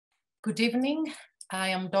Good evening. I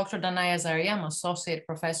am Dr. Danaya Zaria. I'm Associate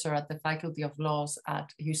Professor at the Faculty of Laws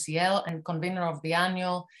at UCL and convener of the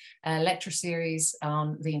annual lecture series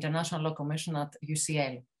on the International Law Commission at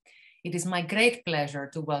UCL. It is my great pleasure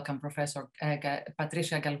to welcome Professor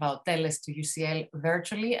Patrícia Galvão Teles to UCL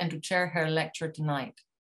virtually and to chair her lecture tonight.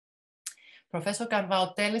 Professor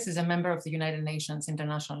Galvão Teles is a member of the United Nations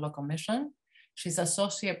International Law Commission. She's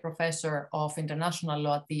Associate Professor of International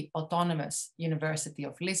Law at the Autonomous University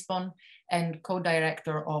of Lisbon and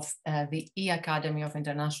co-director of the eAcademy of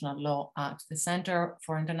International Law at the Center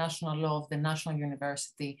for International Law of the National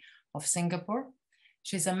University of Singapore.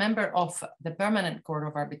 She's a member of the Permanent Court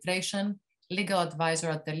of Arbitration, legal advisor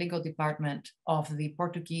at the legal department of the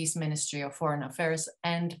Portuguese Ministry of Foreign Affairs,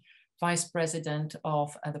 and vice president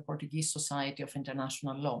of the Portuguese Society of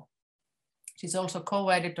International Law. She's also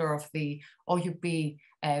co-editor of the OUP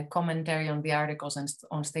commentary on the articles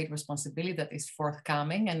on state responsibility that is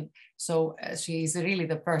forthcoming. And so she is really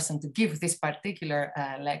the person to give this particular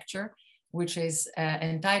lecture, which is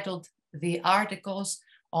entitled The Articles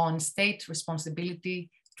on State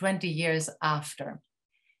Responsibility 20 Years After.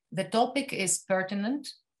 The topic is pertinent,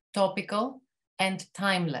 topical, and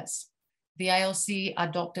timeless. The ILC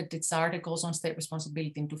adopted its articles on state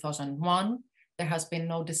responsibility in 2001. There has been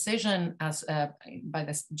no decision by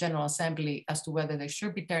the General Assembly as to whether they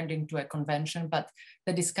should be turned into a convention, but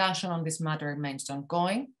the discussion on this matter remains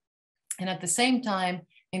ongoing. And at the same time,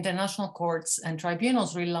 international courts and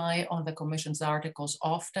tribunals rely on the Commission's articles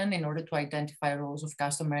often in order to identify rules of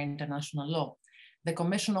customary international law. The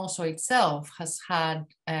Commission also itself has had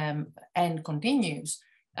and continues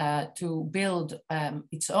to build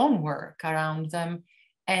its own work around them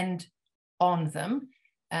and on them.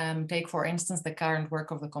 Take, for instance, the current work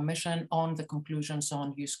of the Commission on the conclusions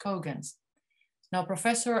on use Cogans. Now,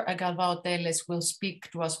 Professor Galvão Teles will speak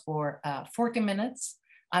to us for 40 minutes.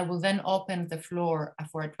 I will then open the floor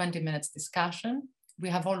for a 20 minutes discussion. We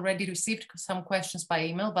have already received some questions by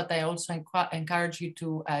email, but I also encourage you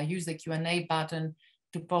to use the Q&A button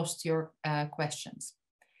to post your questions.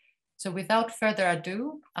 So without further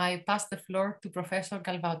ado, I pass the floor to Professor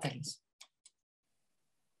Galvão Teles.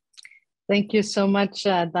 Thank you so much,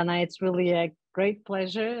 Dana. It's really a great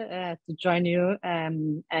pleasure to join you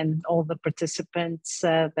and all the participants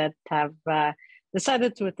that have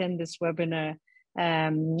decided to attend this webinar.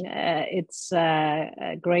 It's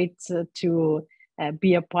great to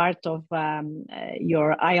be a part of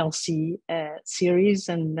your ILC series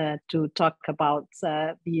and to talk about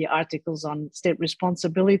the articles on state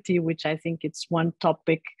responsibility, which I think it's one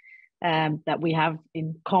topic that we have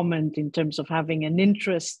in common in terms of having an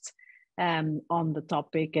interest on the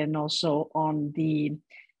topic and also on the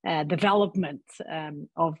development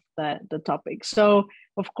of the topic. So,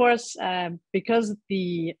 of course, because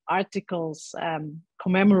the articles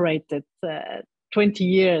commemorated 20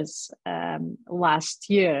 years last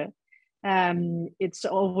year, it's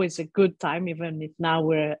always a good time, even if now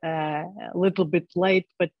we're a little bit late,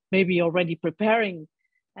 but maybe already preparing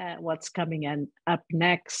what's coming up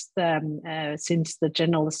next, since the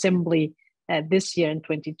General Assembly this year in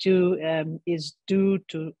 22 is due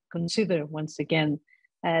to consider once again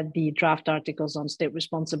the draft articles on state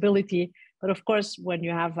responsibility. But of course, when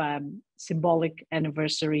you have a symbolic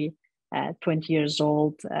anniversary, 20 years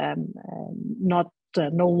old, no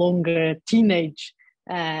longer teenage,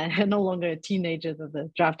 no longer a teenager,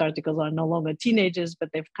 the draft articles are no longer teenagers, but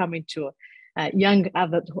they've come into young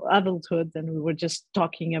adulthood, and we were just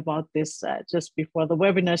talking about this just before the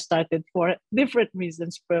webinar started for different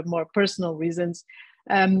reasons, for more personal reasons.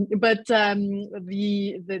 But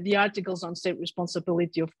the articles on state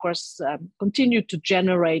responsibility, of course, continue to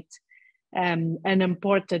generate an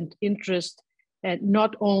important interest,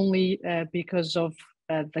 not only because of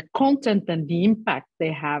the content and the impact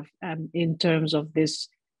they have in terms of this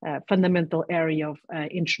fundamental area of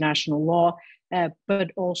international law, but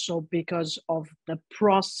also because of the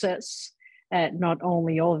process, not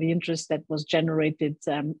only all the interest that was generated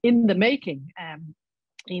in the making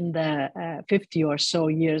in the 50 or so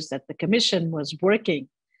years that the Commission was working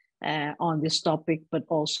on this topic, but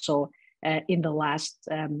also in the last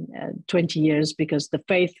 20 years, because the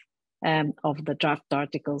fate of the draft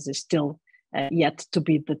articles is still yet to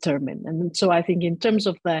be determined. And so I think in terms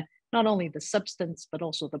of not only the substance, but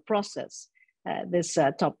also the process, this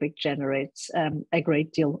topic generates a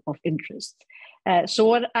great deal of interest. So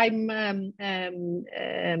what I'm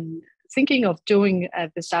thinking of doing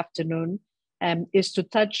this afternoon is to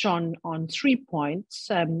touch on 3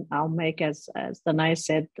 points. I'll make, as Danai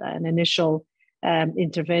said, an initial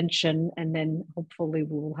intervention, and then hopefully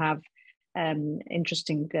we will have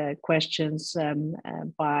interesting questions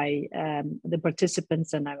by the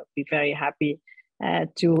participants, and I would be very happy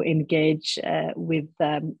to engage with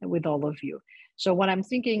all of you. So what I'm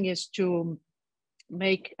thinking is to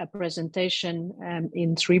make a presentation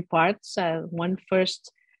in three parts. One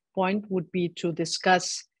first point would be to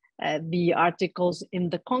discuss the articles in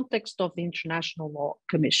the context of the International Law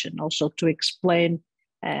Commission, also to explain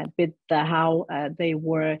a bit how they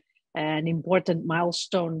were an important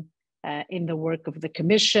milestone in the work of the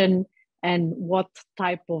Commission, and what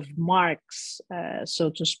type of marks,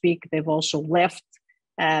 so to speak, they've also left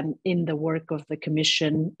in the work of the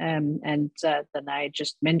Commission. And then I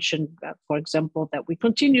just mentioned, for example, that we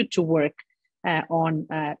continue to work on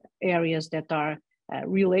areas that are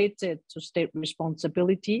related to state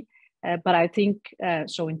responsibility. But I think,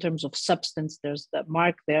 so in terms of substance, there's the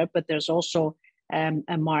mark there, but there's also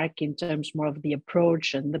a mark in terms more of the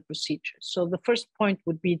approach and the procedure. So the first point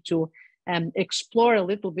would be to explore a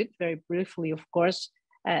little bit, very briefly, of course,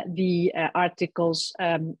 the articles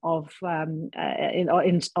on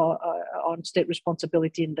state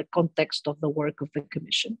responsibility in the context of the work of the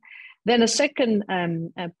Commission. Then a second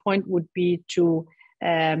point would be to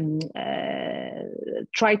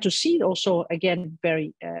try to see also, again,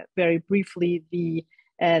 very briefly, the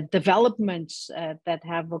developments that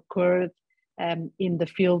have occurred in the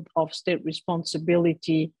field of state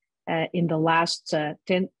responsibility in the last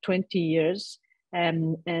 10, 20 years,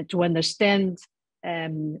 and to understand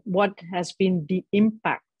what has been the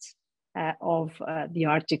impact of the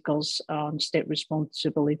articles on state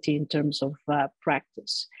responsibility in terms of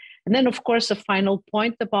practice. And then, of course, a final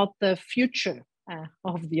point about the future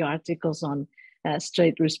of the articles on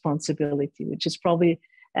state responsibility, which is probably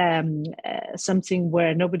something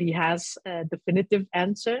where nobody has a definitive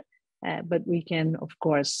answer, but we can, of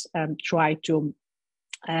course, try to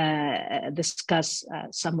discuss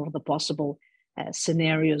some of the possible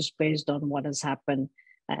scenarios based on what has happened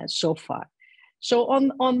so far. So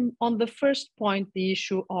on the first point, the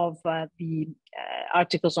issue of the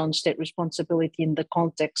articles on state responsibility in the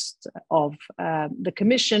context of the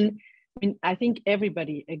Commission, I mean, I think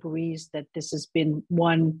everybody agrees that this has been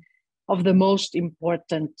one of the most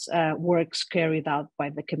important works carried out by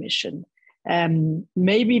the Commission.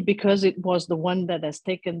 Maybe because it was the one that has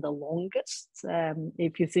taken the longest.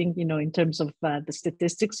 If you think, in terms of the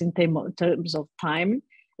statistics, in terms of time,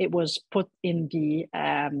 it was put in the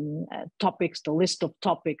topics, the list of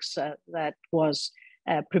topics that was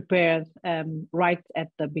prepared right at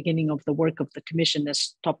the beginning of the work of the Commission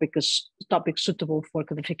as topics suitable for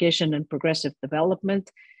codification and progressive development.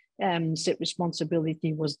 State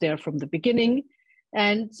responsibility was there from the beginning.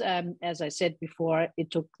 And as I said before,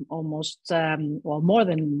 it took almost, more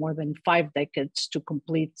than 5 decades to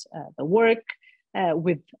complete the work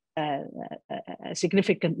with a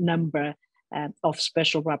significant number of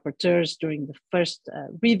special rapporteurs during the first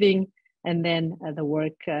reading, and then the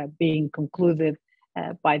work being concluded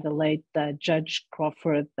by the late Judge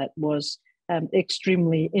Crawford, that was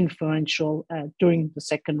extremely influential during the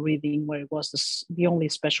second reading, where it was the only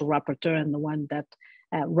special rapporteur and the one that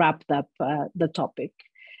wrapped up the topic.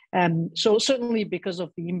 So certainly because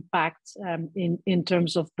of the impact in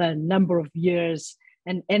terms of the number of years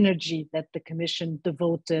and energy that the Commission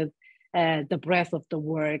devoted, the breadth of the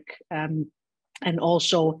work, and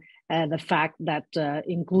also the fact that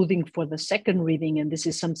including for the second reading, and this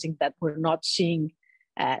is something that we're not seeing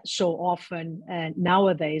so often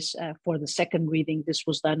nowadays for the second reading, this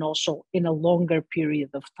was done also in a longer period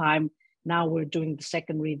of time. Now we're doing the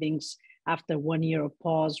second readings after 1 year of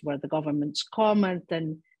pause where the government's comment,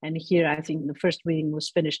 and here I think the first reading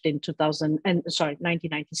was finished in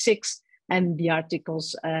 1996, and the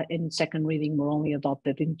articles in second reading were only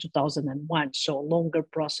adopted in 2001, so a longer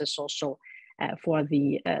process also for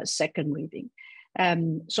the second reading.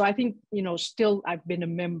 So I think, still I've been a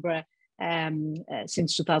member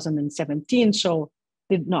since 2017, so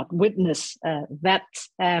did not witness that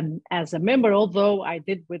as a member, although I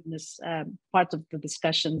did witness part of the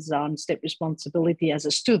discussions on state responsibility as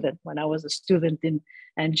a student when I was a student in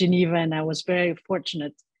Geneva, and I was very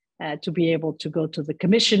fortunate to be able to go to the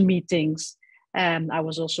Commission meetings. I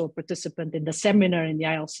was also a participant in the seminar, in the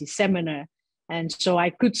ILC seminar, and so I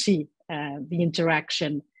could see the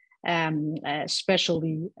interaction,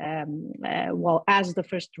 especially as the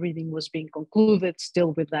first reading was being concluded,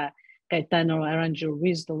 still with Caetano Aranjo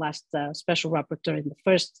Ruiz, the last special rapporteur in the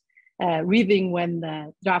first reading, when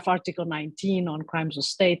the draft Article 19 on crimes of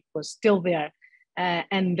state was still there.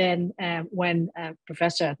 And then when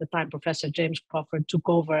Professor James Crawford took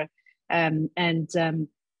over and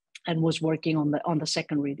was working on the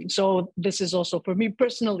second reading. So this is also for me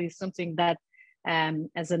personally something that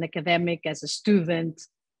as an academic, as a student,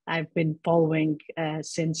 I've been following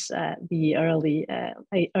since the early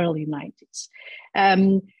 90s.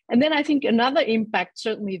 And then I think another impact,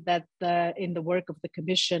 certainly, that in the work of the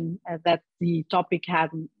Commission, that the topic had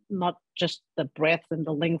not just the breadth and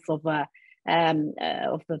the length of the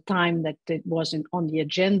time that it was on the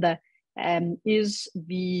agenda, is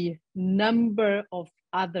the number of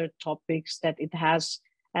other topics that it has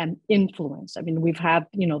influence. I mean, we've had,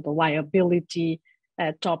 the liability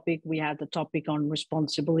topic. We had the topic on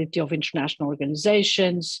responsibility of international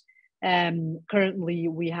organizations. Currently,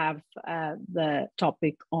 we have the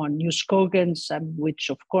topic on new slogans, which,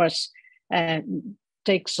 of course,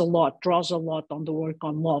 draws a lot on the work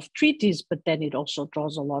on law of treaties, but then it also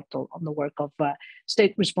draws a lot on the work of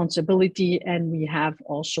state responsibility. And we have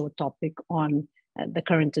also a topic on the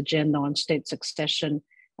current agenda on state succession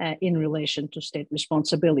in relation to state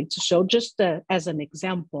responsibility. So just as an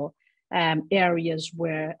example, areas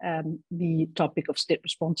where the topic of state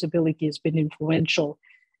responsibility has been influential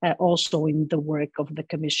also in the work of the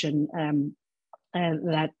Commission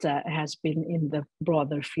that has been in the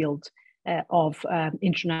broader field of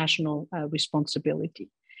international responsibility.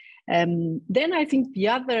 Then I think the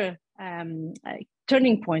other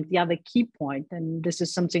turning point, the other key point, and this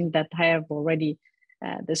is something that I have already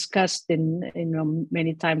discussed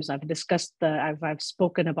many times. I've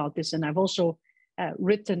spoken about this, and I've also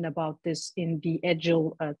written about this in the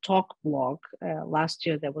Agile Talk blog. Last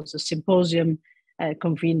year, there was a symposium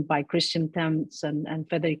convened by Christian Thames and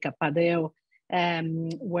Federica Padeo,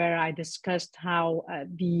 where I discussed how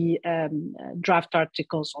the draft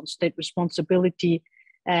articles on state responsibility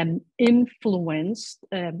influenced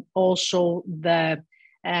also the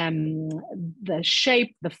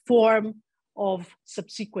shape, the form of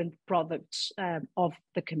subsequent products of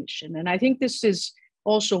the Commission. And I think this is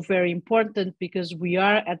also very important because we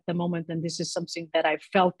are at the moment, and this is something that I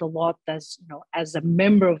felt a lot as a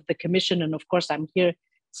member of the Commission, and of course I'm here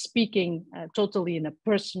speaking totally in a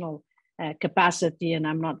personal capacity, and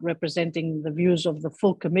I'm not representing the views of the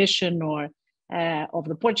full Commission or of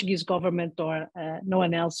the Portuguese government or no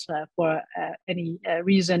one else for any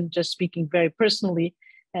reason, just speaking very personally.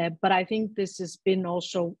 But I think this has been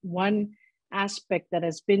also one aspect that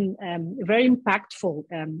has been very impactful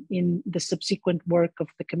in the subsequent work of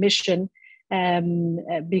the Commission,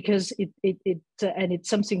 because it's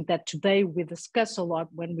something that today we discuss a lot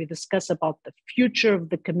when we discuss about the future of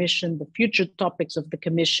the Commission, the future topics of the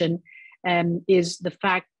Commission, is the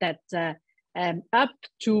fact that up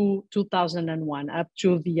to 2001, up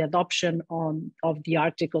to the adoption of the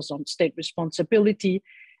articles on state responsibility,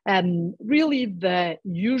 really the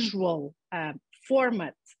usual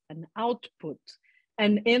format and output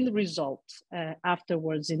and end result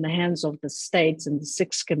afterwards in the hands of the states and the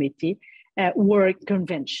Sixth Committee were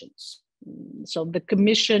conventions. So the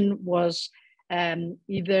Commission was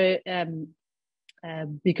either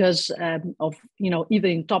because of, either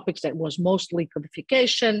in topics that was mostly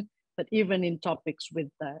codification, but even in topics with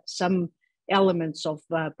some elements of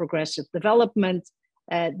progressive development,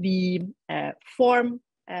 the form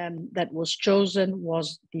that was chosen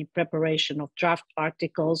was the preparation of draft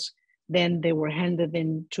articles. Then they were handed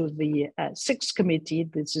into the Sixth Committee.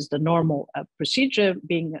 This is the normal procedure,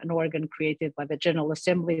 being an organ created by the General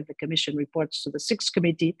Assembly. The Commission reports to the Sixth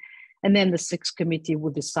Committee, and then the Sixth Committee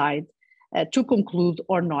would decide to conclude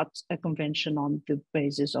or not a convention on the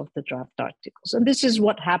basis of the draft articles. And this is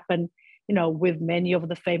what happened, with many of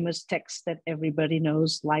the famous texts that everybody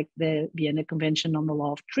knows, like the Vienna Convention on the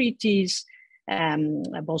Law of Treaties,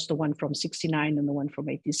 both the one from '69 and the one from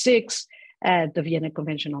 '86, the Vienna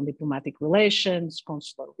Convention on Diplomatic Relations,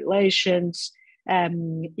 Consular Relations,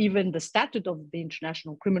 even the Statute of the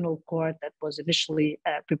International Criminal Court that was initially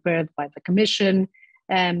prepared by the Commission,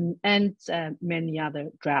 and many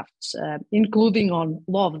other drafts, including on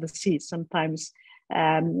law of the sea. Sometimes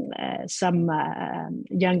some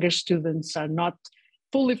younger students are not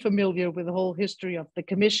fully familiar with the whole history of the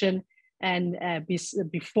Commission. And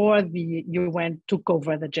before the UN took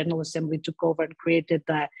over, the General Assembly took over and created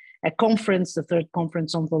a conference, the third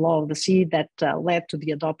conference on the law of the sea, that led to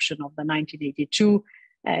the adoption of the 1982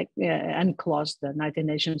 UNCLOS, the United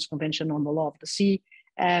Nations Convention on the Law of the Sea,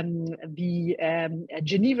 the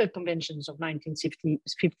Geneva Conventions of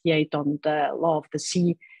 1958 on the law of the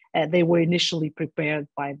sea. They were initially prepared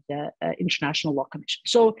by the International Law Commission.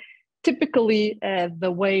 So typically,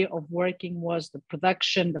 the way of working was the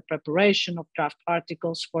production, the preparation of draft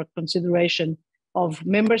articles for consideration of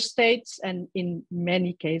member states, and in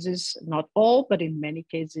many cases, not all, but in many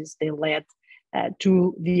cases, they led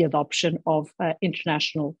to the adoption of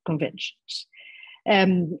international conventions.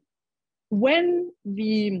 When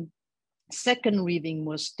the second reading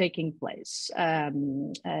was taking place.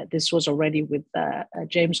 This was already with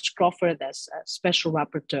James Crawford as a special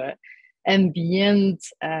rapporteur, and the end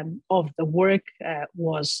of the work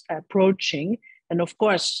was approaching. And of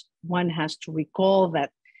course, one has to recall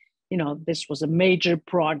that, you know, this was a major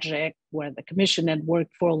project where the Commission had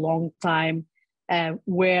worked for a long time,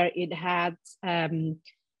 where it had, you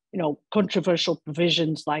know, controversial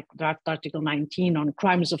provisions like draft Article 19 on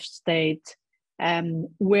crimes of state,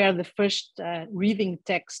 where the first reading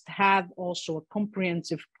text had also a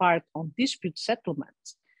comprehensive part on dispute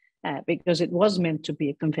settlement, because it was meant to be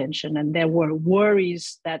a convention, and there were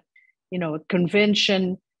worries that, you know, a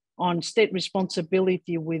convention on state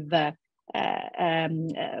responsibility with a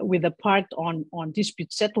part on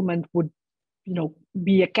dispute settlement would, you know,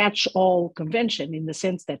 be a catch-all convention, in the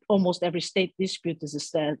sense that almost every state dispute is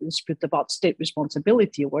a dispute about state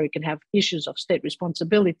responsibility, where you can have issues of state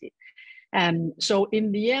responsibility. So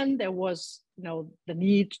in the end, there was, you know, the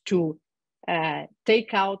need to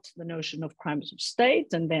take out the notion of crimes of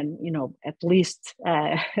state, and then, you know, at least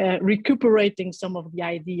recuperating some of the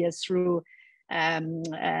ideas through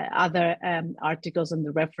other articles and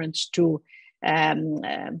the reference to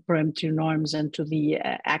peremptory norms and to the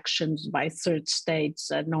actions by third states,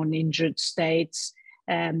 non-injured states,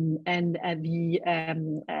 and the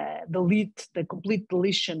complete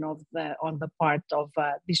deletion of on the part of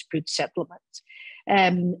dispute settlement.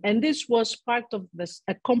 And this was part of this,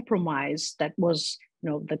 a compromise that was, you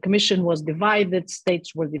know, the Commission was divided,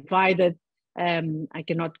 states were divided. I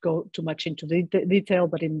cannot go too much into the detail,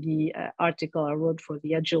 but in the article I wrote for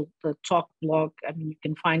the Agile Talk blog, I mean, you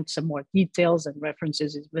can find some more details and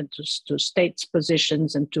references even to states'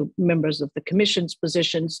 positions and to members of the Commission's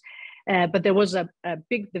positions. But there was a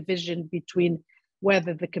big division between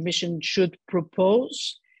whether the Commission should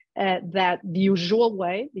propose that the usual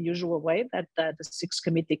way that the Sixth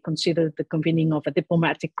Committee considered the convening of a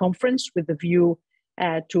diplomatic conference with a view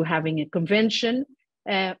to having a convention,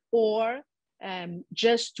 or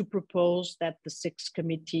just to propose that the Sixth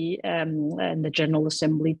Committee and the General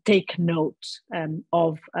Assembly take note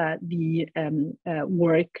of the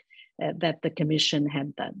work that the Commission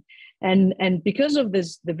had done. And because of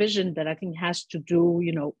this division that I think has to do,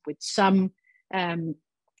 you know, with some, you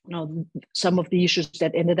know, some of the issues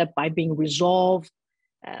that ended up by being resolved,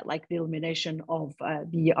 like the elimination of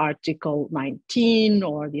the Article 19,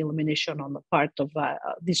 or the elimination on the part of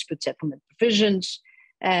dispute settlement provisions,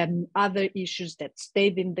 other issues that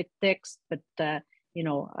stayed in the text, but you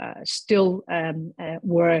know, still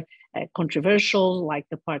were controversial, like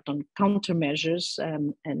the part on countermeasures,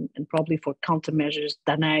 and probably for countermeasures,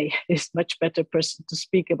 Danae is much better person to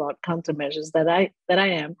speak about countermeasures than I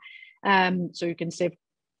am. So you can save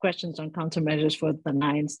questions on countermeasures for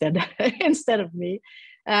Danae instead of me.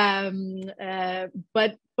 But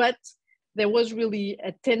there was really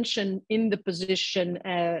a tension in the position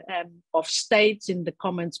of states in the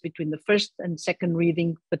comments between the first and second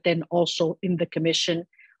reading, but then also in the Commission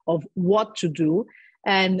of what to do.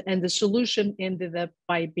 And the solution ended up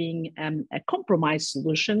by being a compromise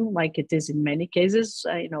solution, like it is in many cases.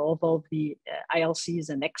 You know, although the ILC is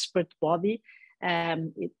an expert body,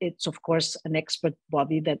 it's of course an expert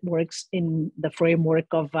body that works in the framework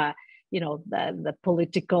of you know, the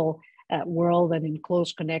political world and in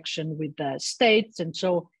close connection with the states. And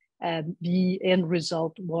so the end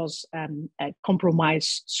result was a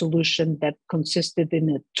compromise solution that consisted in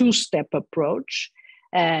a two-step approach.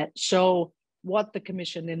 So what the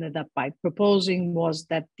Commission ended up by proposing was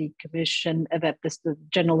that the Commission, the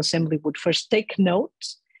General Assembly would first take note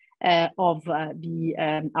of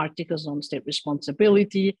the articles on state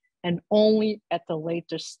responsibility, and only at a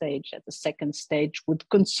later stage, at the second stage, would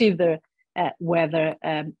consider whether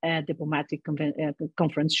a diplomatic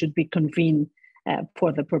conference should be convened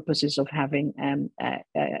for the purposes of having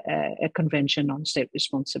a convention on state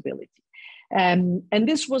responsibility. And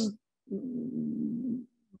this was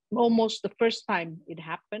almost the first time it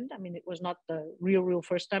happened. I mean, it was not the real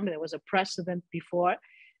first time. There was a precedent before,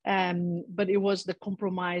 but it was the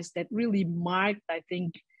compromise that really marked, I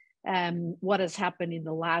think, what has happened in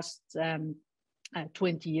the last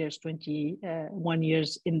 21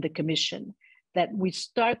 years in the Commission, that we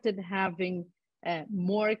started having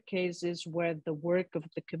more cases where the work of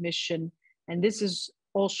the Commission, and this is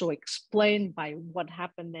also explained by what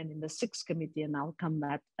happened then in the Sixth Committee, and I'll come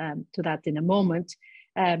to that in a moment,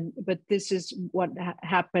 but this is what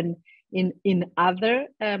happened in other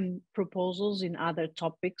proposals, in other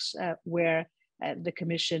topics where the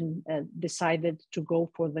Commission decided to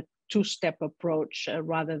go for the two-step approach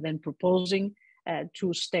rather than proposing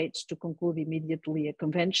two states to conclude immediately a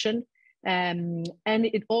convention. And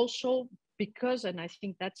it also because, and I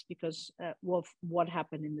think that's because of what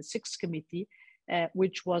happened in the Sixth Committee,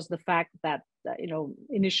 which was the fact that,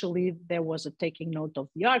 initially there was a taking note of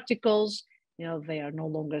the articles. They are no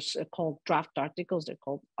longer called draft articles, they're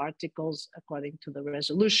called articles according to the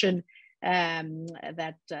resolution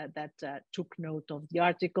that took note of the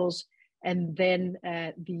articles. And then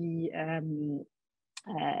the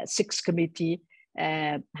Sixth Committee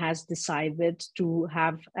has decided to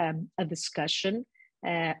have a discussion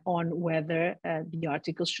on whether the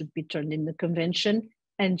articles should be turned in the convention.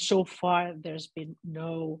 And so far, there's been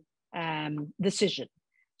no decision.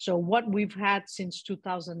 So what we've had since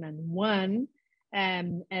 2001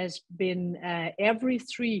 has been every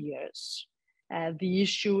 3 years, the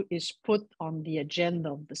issue is put on the agenda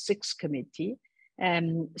of the Sixth Committee.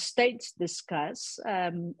 States discuss,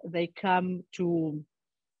 they come to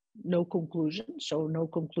no conclusion, so no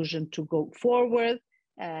conclusion to go forward,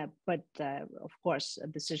 but of course a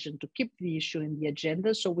decision to keep the issue in the agenda.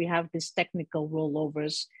 So we have these technical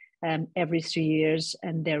rollovers every 3 years,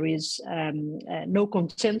 and there is no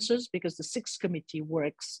consensus because the Sixth Committee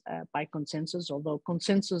works by consensus, although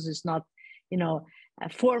consensus is not, a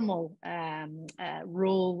formal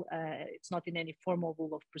rule. It's not in any formal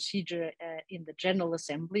rule of procedure in the General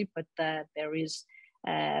Assembly, but there is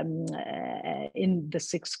in the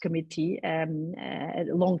Sixth Committee a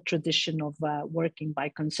long tradition of working by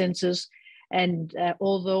consensus. And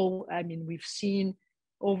although, we've seen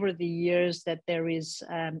over the years that there is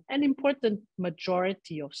an important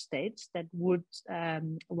majority of states that would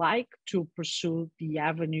like to pursue the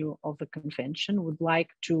avenue of the convention, would like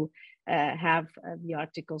to have the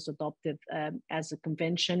articles adopted as a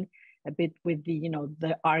convention, a bit with the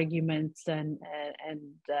the arguments and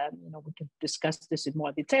we can discuss this in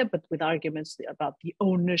more detail, but with arguments about the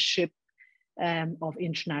ownership of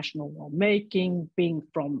international lawmaking being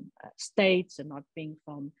from states and not being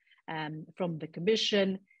from the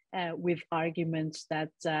Commission, with arguments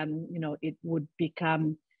that it would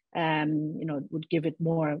become it would give it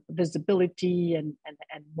more visibility and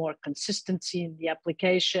more consistency in the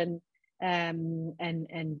application.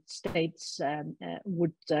 And states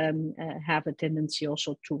would have a tendency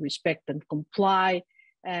also to respect and comply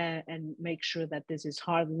and make sure that this is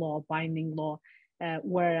hard law, binding law,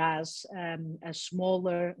 whereas a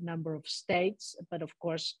smaller number of states, but of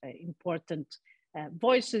course important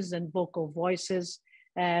voices and vocal voices,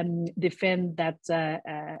 defend that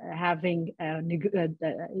having a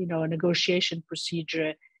negotiation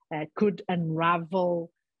procedure could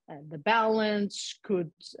unravel the balance,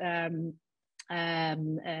 could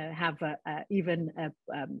have even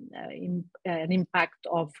an impact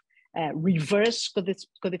of reverse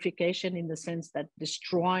codification, in the sense that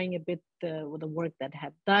destroying a bit the work that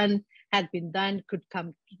had been done could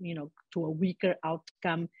come to a weaker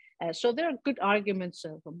outcome. So there are good arguments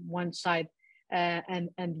from one side and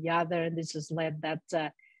the other, and this has led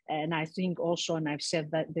that, and I think also, and I've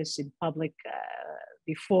said that this in public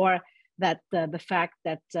before, that the fact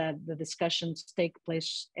that the discussions take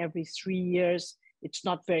place every 3 years, it's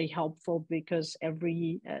not very helpful, because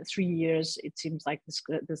every 3 years it seems like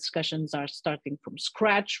the discussions are starting from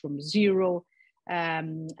scratch, from zero,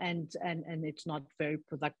 and it's not very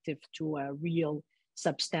productive to a real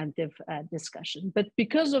substantive discussion. But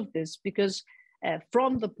because of this, because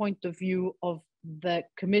from the point of view of the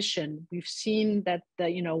Commission, we've seen that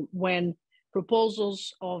when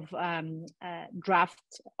proposals of draft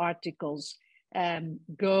articles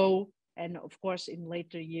go, and of course in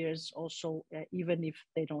later years also, even if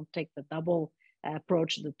they don't take the double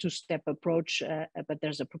approach, the two-step approach, but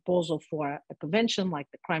there's a proposal for a convention like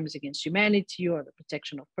the crimes against humanity or the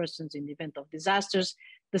protection of persons in the event of disasters,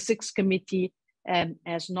 the Sixth Committee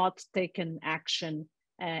has not taken action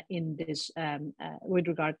in this with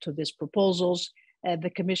regard to these proposals.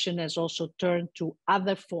 The Commission has also turned to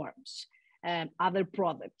other forms, other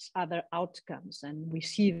products, other outcomes, and we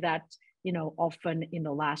see that often in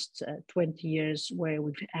the last 20 years, where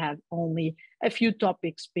we've had only a few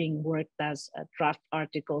topics being worked as draft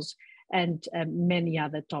articles, and many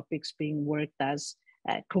other topics being worked as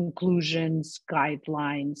conclusions,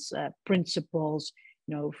 guidelines, principles.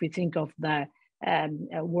 If we think of the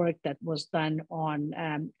work that was done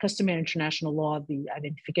on customary international law, the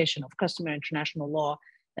identification of customary international law,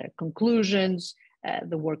 conclusions,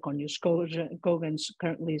 the work on Jus Cogens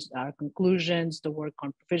currently are conclusions, the work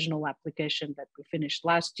on provisional application that we finished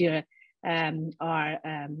last year are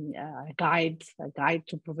a guide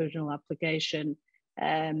to provisional application,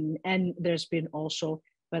 and there's been also,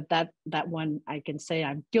 but that one I can say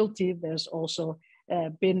I'm guilty, there's also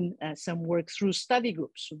been some work through study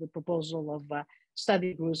groups, so the proposal of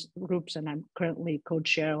study groups, and I'm currently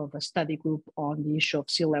co-chair of a study group on the issue of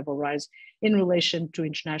sea level rise in relation to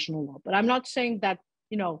international law. But I'm not saying that,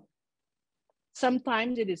 you know,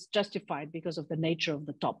 sometimes it is justified because of the nature of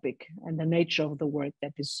the topic and the nature of the work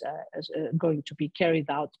that is going to be carried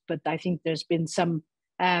out. But I think there's been some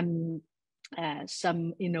in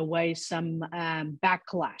a way, some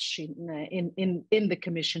backlash in the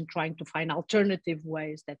Commission, trying to find alternative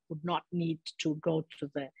ways that would not need to go to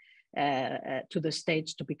the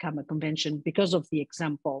states to become a convention, because of the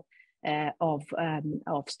example of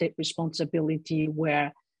state responsibility,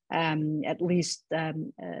 where at least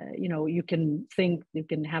you know, you can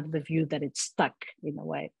have the view that it's stuck in a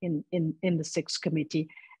way in the Sixth Committee,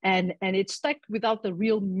 and it's stuck without a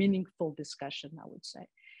real meaningful discussion, I would say.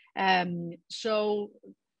 So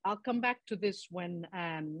I'll come back to this when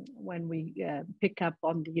we pick up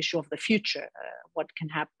on the issue of the future, what can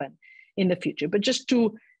happen in the future. But just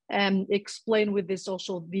to explain with this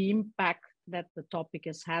also the impact that the topic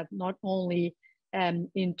has had, not only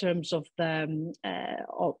in terms of the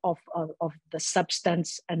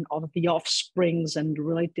substance and of the offsprings and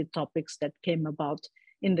related topics that came about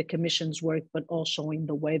in the Commission's work, but also in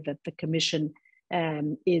the way that the Commission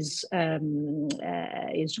is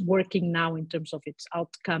working now in terms of its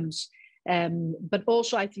outcomes. But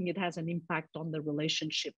also, I think it has an impact on the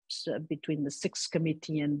relationships between the Sixth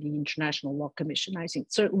Committee and the International Law Commission. I think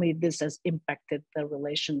certainly this has impacted the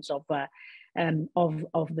relations of the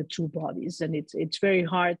two bodies, and it's very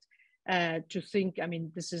hard to think. I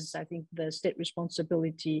mean, this is, I think, the state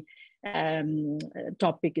responsibility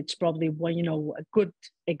topic. It's probably one, you know, a good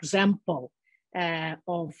example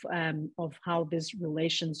of how these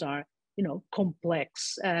relations are, you know,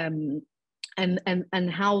 complex, and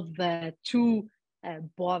how the two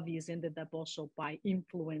bodies ended up also by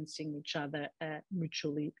influencing each other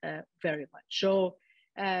mutually very much. So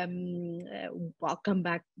I'll come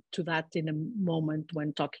back to that in a moment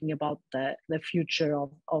when talking about the future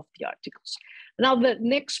of the articles. Now, the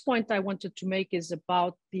next point I wanted to make is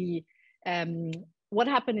about the what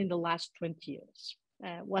happened in the last 20 years.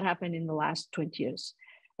 What happened in the last 20 years.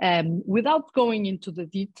 Without going into the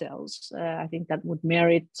details, I think that would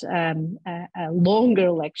merit a longer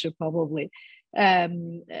lecture probably. I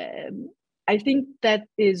think that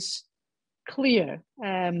is clear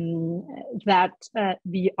that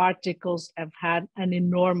the articles have had an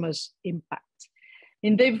enormous impact.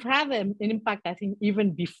 And they've had an impact, I think,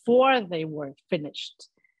 even before they were finished.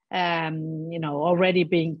 You know, already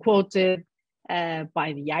being quoted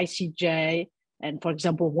by the ICJ. And for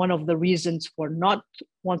example, one of the reasons for not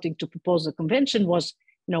wanting to propose a convention was,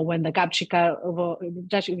 you know, when the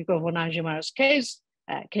Gabchika-Vonanjimar's case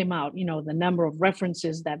came out, you know, the number of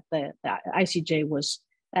references that the ICJ was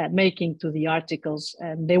making to the articles,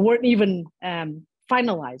 and they weren't even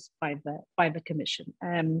finalized by the Commission.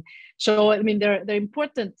 So, I mean, they're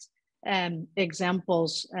important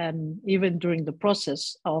examples, even during the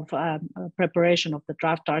process of preparation of the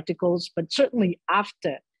draft articles, but certainly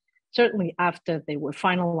after they were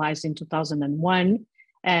finalized in 2001,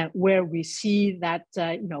 where we see that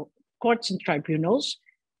you know, courts and tribunals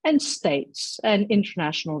and states and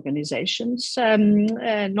international organizations,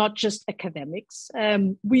 not just academics,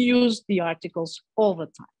 we use the articles all the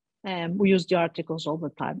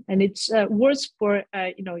time. And it's worth for,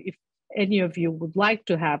 you know, if any of you would like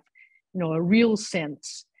to have, you know, a real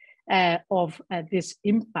sense of this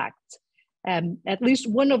impact. At least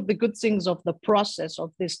one of the good things of the process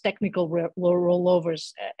of this technical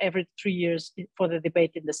rollovers every 3 years for the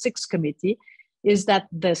debate in the Sixth Committee is that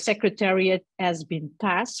the Secretariat has been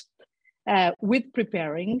tasked with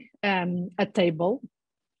preparing a table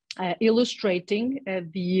illustrating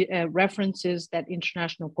the references that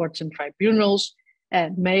international courts and tribunals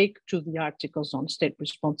make to the articles on state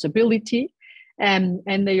responsibility.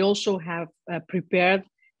 And they also have prepared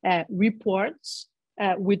reports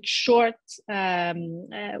with short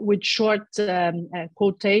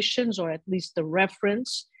quotations, or at least a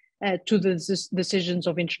reference to the decisions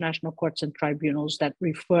of international courts and tribunals that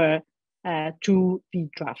refer to the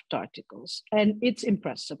draft articles. And it's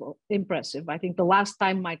impressive. I think the last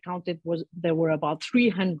time I counted there were about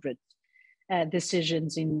 300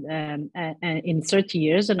 decisions in 30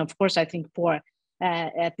 years. And of course, I think for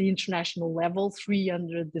at the international level,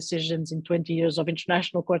 300 decisions in 20 years of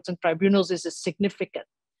international courts and tribunals is a significant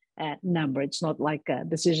number. It's not like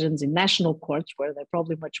decisions in national courts, where they're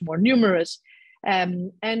probably much more numerous.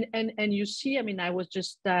 And you see, I mean, I was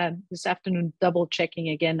just this afternoon double checking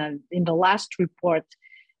again in the last report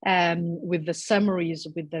with the summaries,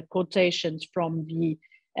 with the quotations from the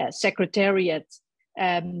Secretariat.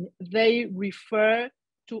 they refer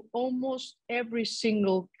to almost every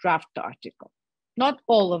single draft article. Not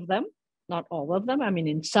all of them. I mean,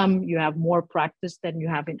 in some you have more practice than you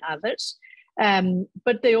have in others,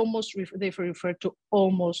 but they refer to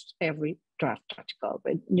almost every draft article.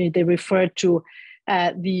 They refer to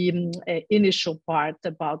the initial part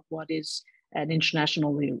about what is an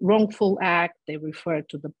internationally wrongful act. They refer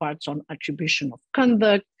to the parts on attribution of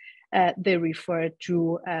conduct. They refer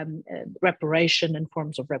to reparation and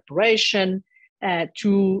forms of reparation,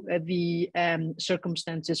 to the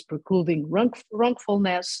circumstances precluding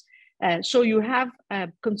wrongfulness. So you have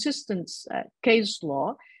consistent case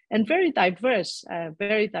law and very diverse.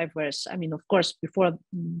 I mean, of course,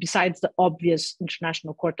 besides the obvious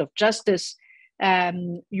International Court of Justice,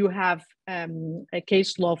 you have a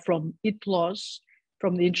case law from ITLOS,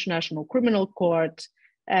 from the International Criminal Court,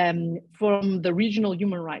 from the regional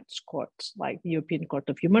human rights courts, like the European Court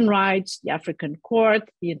of Human Rights, the African Court,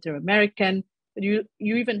 the Inter-American. You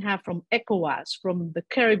even have from ECOWAS, from the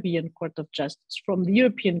Caribbean Court of Justice, from the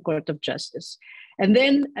European Court of Justice. And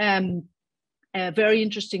then a very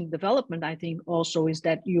interesting development, I think, also is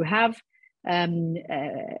that you have, and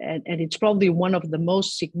it's probably one of the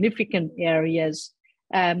most significant areas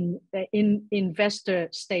in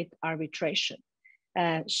investor-state arbitration.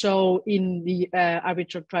 So in the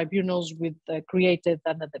arbitral tribunals created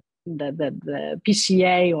under the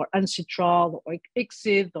PCA or UNCITRAL or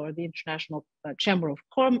ICSID or the International Chamber of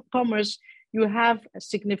Commerce, you have a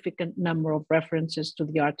significant number of references to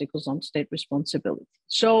the articles on state responsibility.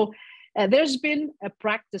 So there's been a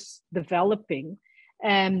practice developing,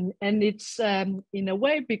 and it's in a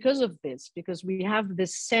way because of this, because we have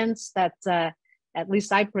this sense that at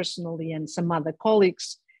least I personally and some other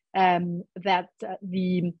colleagues, that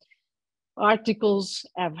the articles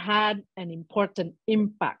have had an important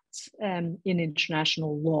impact in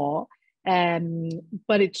international law,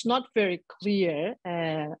 but it's not very clear,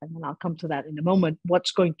 and I'll come to that in a moment,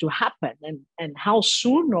 what's going to happen and how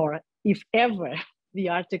soon or if ever the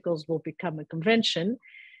articles will become a convention.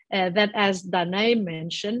 That, as Danae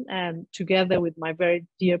mentioned, together with my very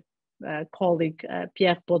dear colleague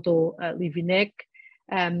Pierre Baudot-Livinec,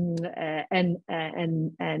 and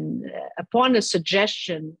upon a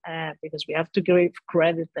suggestion, because we have to give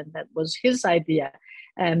credit, and that was his idea,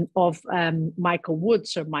 of Michael Wood,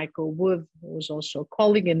 Sir Michael Wood, who was also a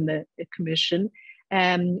colleague in the commission,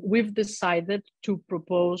 we've decided to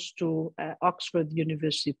propose to Oxford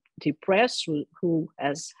University Press, who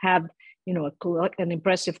has had, an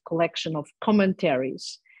impressive collection of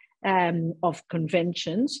commentaries of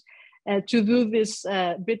conventions, to do this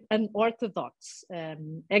bit unorthodox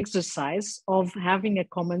exercise of having a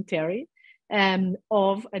commentary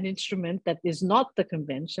of an instrument that is not the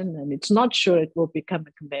convention, and it's not sure it will become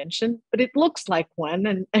a convention, but it looks like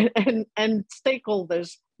one, and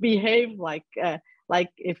stakeholders behave like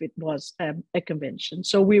if it was a convention.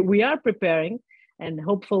 So we are preparing, and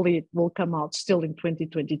hopefully it will come out still in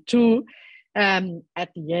 2022, at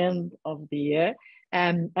the end of the year,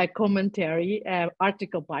 a commentary,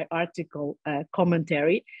 article by article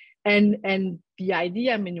commentary. And the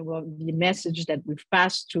idea, the message that we've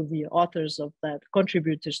passed to the authors of the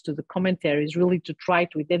contributors to the commentary is really to try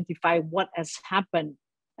to identify what has happened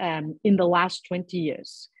in the last 20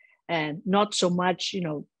 years. And not so much,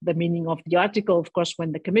 the meaning of the article. Of course,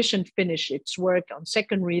 when the commission finished its work on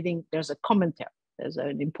second reading, there's a commentary. There's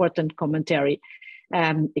an important commentary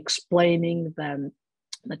explaining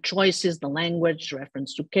the choices, the language,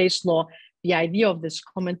 reference to case law. The idea of this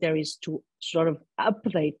commentary is to sort of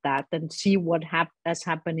update that and see what has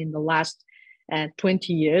happened in the last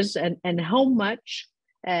 20 years and how much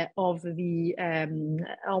of the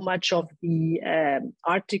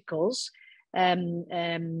articles and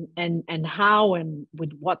how and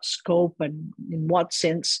with what scope and in what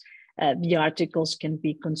sense the articles can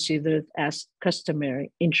be considered as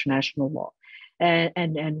customary international law.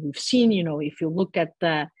 And we've seen, if you look at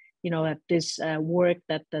the, at this work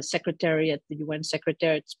that the Secretariat, the UN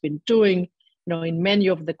Secretariat's been doing, in many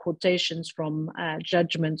of the quotations from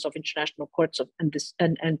judgments of international courts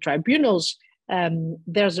and tribunals,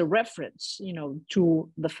 there's a reference, to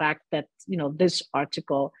the fact that, this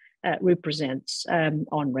article represents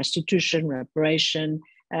on restitution, reparation,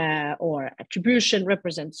 or attribution,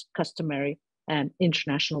 represents customary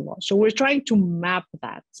international law. So we're trying to map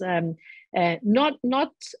that.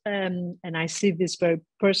 Not, and I see this very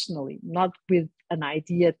personally, not with an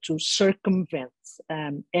idea to circumvent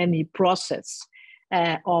any process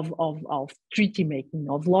of treaty making,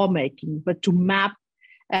 of lawmaking, but to map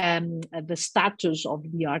the status of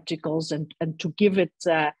the articles and to give it,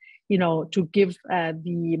 to give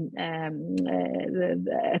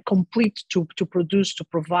to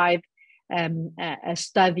provide a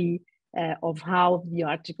study of how the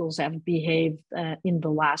articles have behaved in the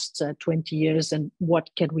last 20 years and what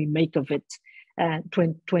can we make of it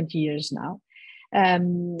 20 years now.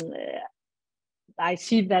 I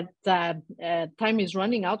see that time is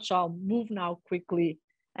running out, so I'll move now quickly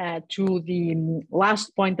to the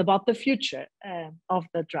last point about the future of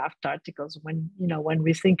the draft articles. When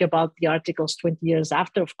we think about the articles 20 years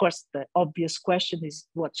after, of course, the obvious question is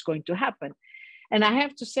what's going to happen. And I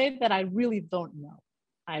have to say that I really don't know.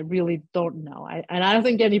 And I don't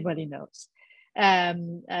think anybody knows.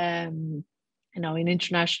 In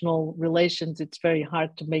international relations, it's very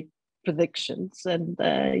hard to make predictions, and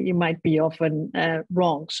you might be often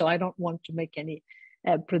wrong. So I don't want to make any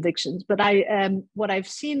predictions. But what I've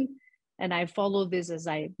seen, and I follow this, as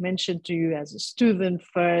I mentioned to you, as a student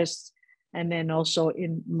first, and then also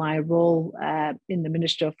in my role in the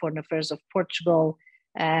Ministry of Foreign Affairs of Portugal,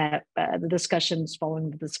 the discussions following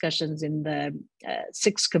the discussions in the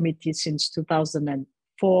Sixth Committee since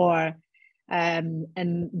 2004,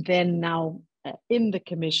 and then now in the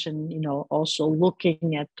Commission, also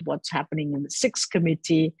looking at what's happening in the Sixth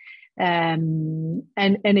Committee, and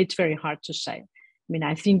it's very hard to say. I mean,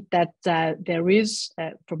 I think that there is,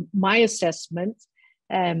 from my assessment,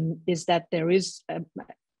 is that there is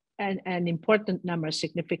an important number, a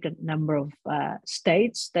significant number of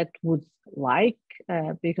states that would like,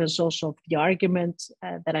 because also of the argument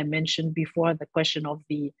that I mentioned before, the question of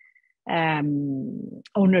the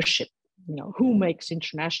ownership, who makes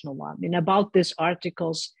international law. I mean, about these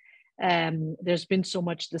articles, there's been so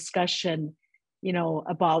much discussion,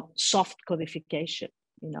 about soft codification,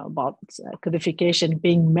 about codification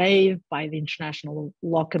being made by the International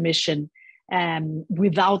Law Commission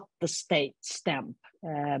without the state stamp.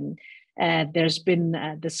 There's been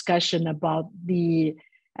a discussion about the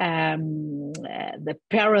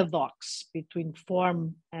paradox between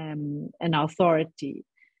form and authority.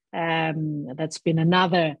 That's been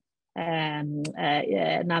another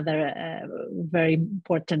very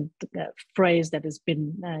important phrase that has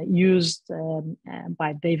been used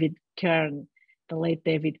by David Kern, the late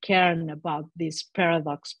David Kern, about this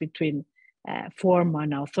paradox between form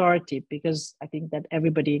and authority, because I think that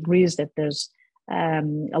everybody agrees that there's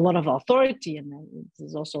a lot of authority, and this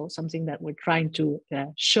is also something that we're trying to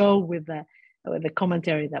show with the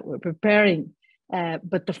commentary that we're preparing.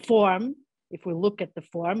 But the form, if we look at the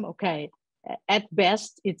form, okay, at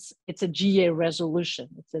best, it's a GA resolution.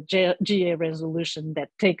 It's a GA resolution that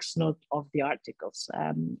takes note of the articles,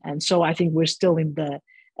 and so I think we're still in the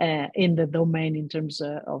domain in terms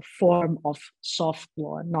of form of soft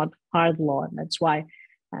law, not hard law, and that's why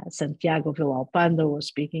Santiago Villalpando was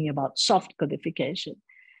speaking about soft codification.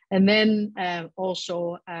 And then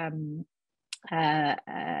also my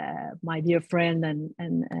dear friend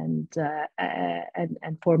and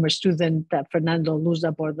former student Fernando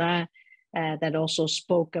Luza Bordin, that also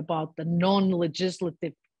spoke about the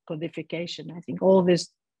non-legislative codification. I think all these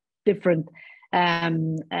different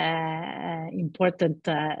important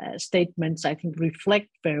statements, I think, reflect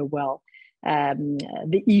very well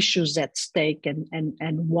the issues at stake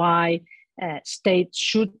and why states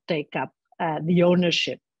should take up the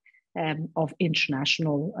ownership of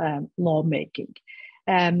international lawmaking.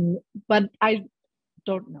 But I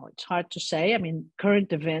don't know, it's hard to say. I mean,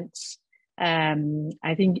 current events,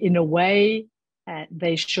 I think in a way,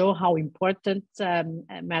 they show how important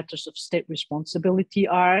matters of state responsibility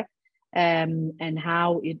are, and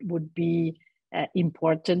how it would be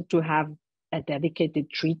important to have a dedicated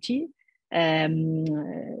treaty.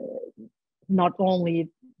 Not only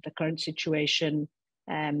the current situation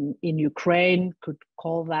in Ukraine could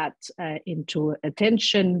call that into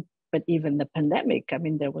attention, but even the pandemic. I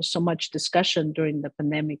mean, there was so much discussion during the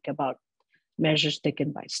pandemic about measures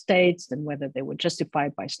taken by states and whether they were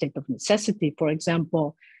justified by state of necessity, for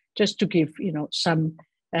example, just to give some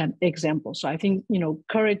examples. So I think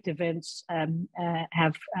current events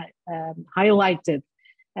have highlighted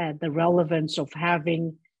the relevance of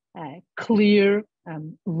having clear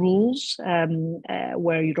rules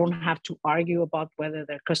where you don't have to argue about whether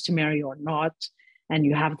they're customary or not, and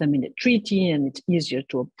you have them in a treaty and it's easier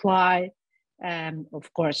to apply.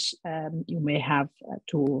 Of course, you may have a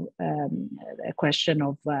question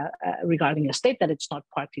of regarding a state that it's not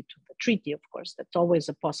party to the treaty. Of course, that's always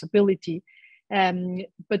a possibility.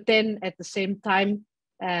 But then at the same time,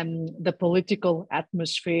 the political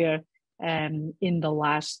atmosphere in the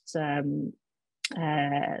last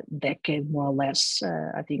decade, more or less,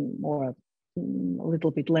 I think a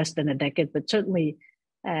little bit less than a decade, but certainly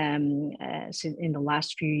in the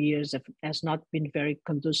last few years has not been very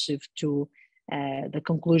conducive to the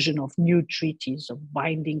conclusion of new treaties, of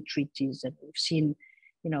binding treaties. And we've seen,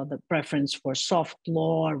 the preference for soft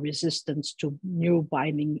law, resistance to new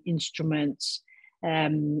binding instruments.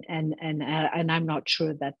 And I'm not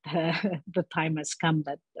sure that the time has come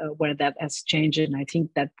that where that has changed. And I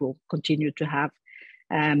think that will continue to have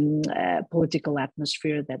a political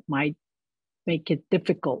atmosphere that might make it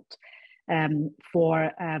difficult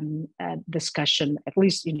for discussion, at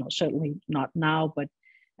least, certainly not now, but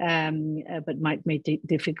might make it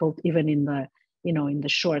difficult even in the, in the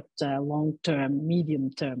short, long term,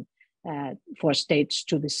 medium term, for states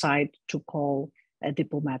to decide to call a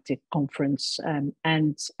diplomatic conference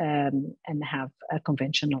and have a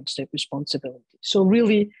convention on state responsibility. So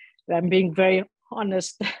really, I'm being very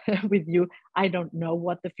honest with you. I don't know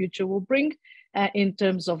what the future will bring in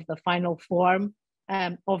terms of the final form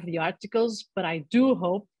of the articles, but I do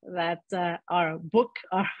hope that our book,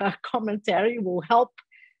 our commentary will help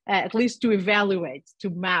at least to evaluate, to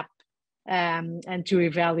map, and to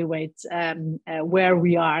evaluate where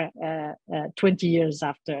we are 20 years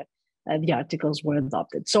after the articles were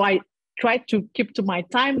adopted. So I try to keep to my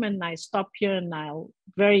time, and I stop here, and I'll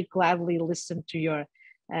very gladly listen to your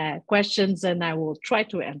questions, and I will try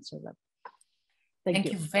to answer them.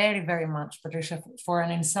 Thank you very, very much, Patrícia, for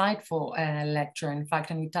an insightful lecture, in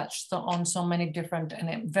fact, and you touched on so many different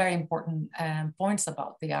and very important points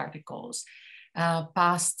about the articles,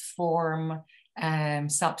 past, form,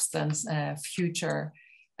 substance, future,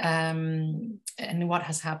 and what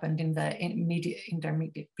has happened in the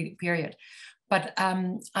intermediate period. But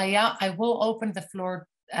I will open the floor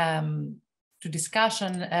to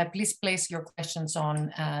discussion. Please place your questions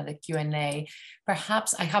on the Q&A.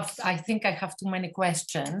 Perhaps I think I have too many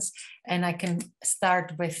questions, and I can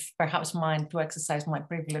start with perhaps mine to exercise my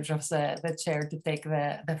privilege as the chair to take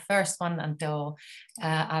the first one until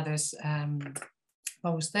others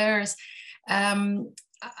pose theirs. I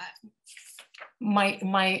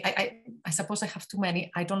suppose I have too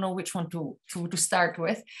many. I don't know which one to start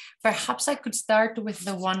with. Perhaps I could start with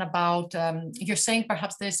the one about, you're saying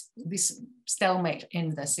perhaps there's this stalemate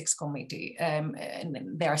in the Sixth Committee,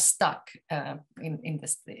 and they are stuck in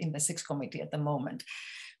the Sixth Committee at the moment.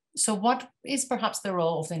 So what is perhaps the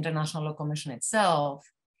role of the International Law Commission itself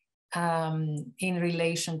in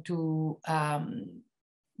relation to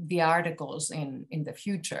the articles in the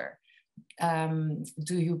future?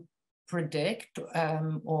 Do you predict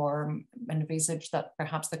or envisage that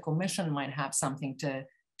perhaps the Commission might have something to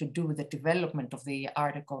do with the development of the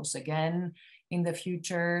articles again in the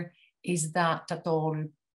future? Is that at all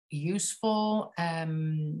useful,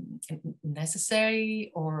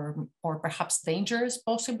 necessary, or perhaps dangerous,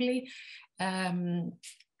 possibly? And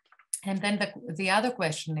then the other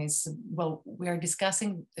question is, well, we're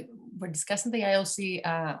discussing the ILC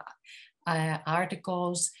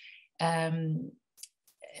articles.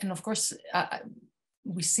 And of course,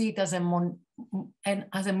 we see it as a moment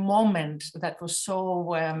that was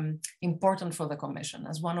so important for the Commission,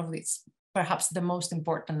 as one of its perhaps the most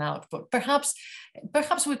important output. Perhaps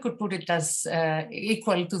we could put it as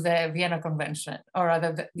equal to the Vienna Convention, or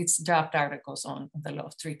rather its draft articles on the law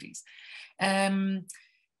of treaties.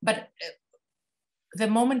 But the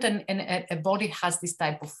moment a body has this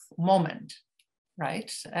type of moment, right?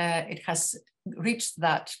 It has reached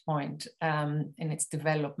that point in its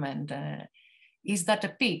development. Is that a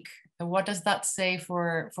peak? What does that say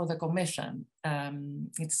for the Commission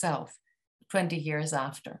itself 20 years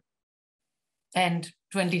after? And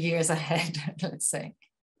 20 years ahead, let's say.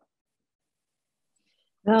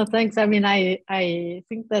 No, thanks. I mean, I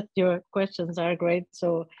think that your questions are great.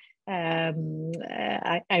 So I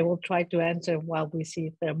will try to answer while we see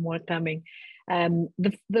if there are more coming.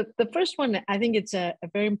 The first one, I think it's a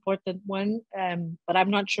very important one, but I'm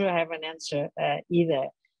not sure I have an answer either.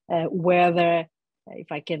 Whether, if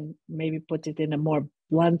I can maybe put it in a more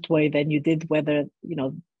blunt way than you did, whether,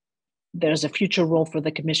 there's a future role for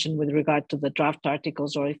the Commission with regard to the draft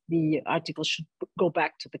articles, or if the articles should go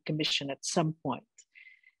back to the Commission at some point.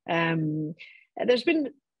 There's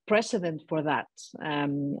been precedent for that.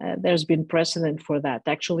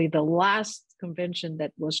 Actually, the last convention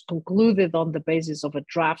that was concluded on the basis of a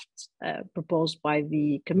draft proposed by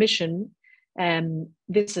the Commission,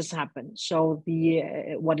 this has happened. So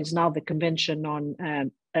what is now the Convention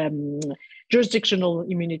on Jurisdictional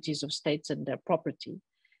Immunities of States and Their Property,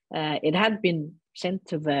 it had been sent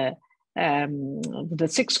to the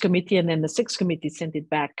Sixth Committee, and then the Sixth Committee sent it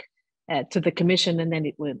back to the Commission, and then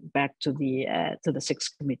it went back to the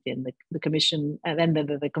Sixth Committee, and the Commission, and then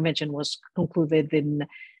the Convention was concluded in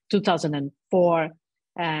 2004,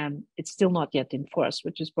 it's still not yet enforced,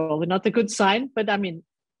 which is probably not a good sign. But I mean,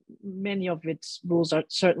 many of its rules are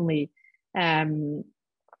certainly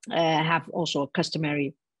have also a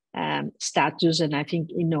customary status, and I think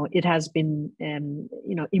it has been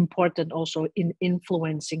important also in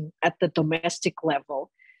influencing at the domestic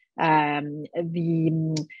level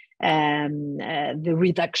the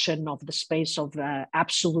reduction of the space of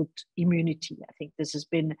absolute immunity. I think this has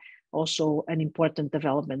been also an important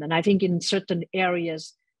development, and I think in certain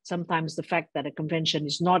areas sometimes the fact that a convention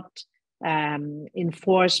is not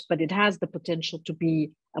enforced, but it has the potential to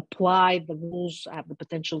be applied, the rules have the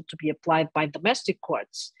potential to be applied by domestic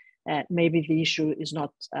courts. Maybe the issue is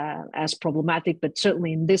not as problematic, but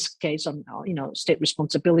certainly in this case on state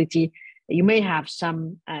responsibility, you may have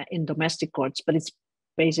some in domestic courts, but it's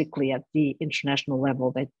basically at the international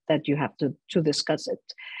level that you have to discuss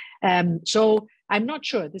it. So I'm not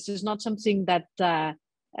sure. This is not something that,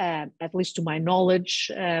 at least to my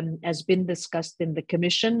knowledge, has been discussed in the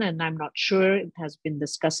Commission, and I'm not sure it has been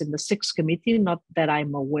discussed in the Sixth Committee, not that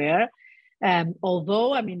I'm aware.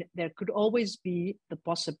 Although, I mean, there could always be the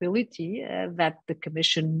possibility that the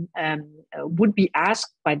Commission would be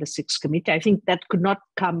asked by the Sixth Committee. I think that could not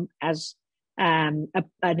come as an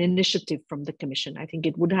initiative from the Commission. I think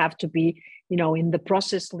it would have to be, in the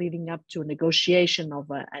process leading up to a negotiation of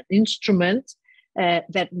an instrument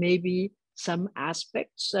that maybe some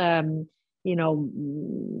aspects,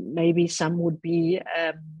 maybe some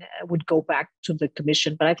would go back to the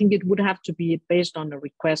Commission, but I think it would have to be based on a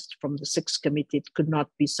request from the Sixth Committee. It could not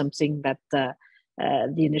be something that the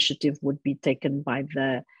initiative would be taken by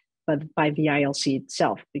the ILC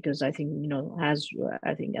itself, because I think as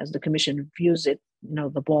the Commission views it,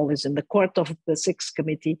 the ball is in the court of the Sixth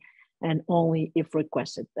Committee, and only if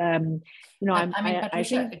requested.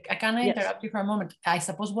 Patrícia, can I interrupt yes. you for a moment? I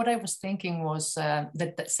suppose what I was thinking was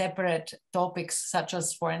that separate topics, such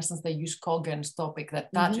as, for instance, the jus cogens topic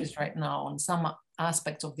that touches right now on some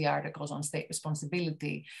aspects of the articles on state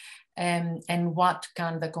responsibility, and what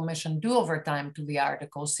can the Commission do over time to the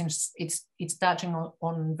articles, since it's touching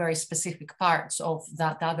on very specific parts of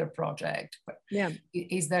that other project. Yeah.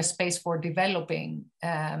 Is there space for developing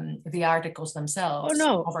the articles themselves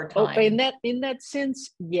over time? In that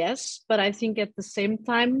sense, yes, but I think at the same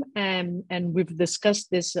time, and we've discussed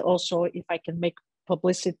this also, if I can make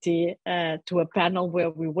publicity to a panel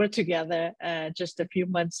where we were together just a few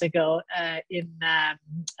months ago in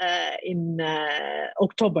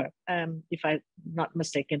October, if I'm not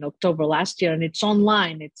mistaken, October last year, and it's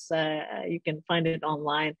online. It's you can find it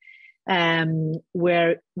online,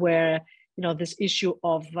 where this issue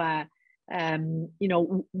of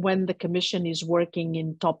when the Commission is working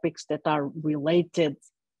in topics that are related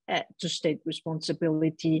to state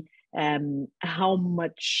responsibility, how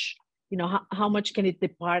much can it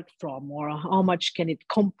depart from, or how much can it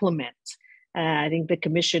complement? I think the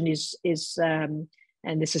Commission is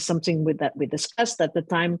and this is something that we discussed at the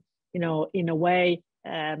time, in a way,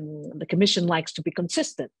 the Commission likes to be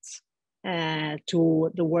consistent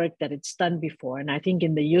to the work that it's done before. And I think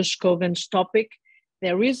in the jus cogens topic,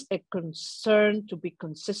 there is a concern to be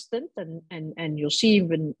consistent, and you'll see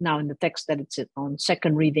even now in the text that it's on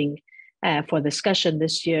second reading for discussion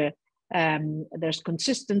this year. There's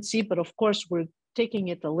consistency, but of course we're taking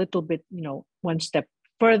it a little bit, one step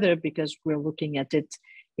further, because we're looking at it,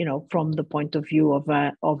 from the point of view of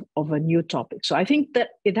a new topic. So I think that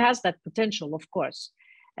it has that potential, of course.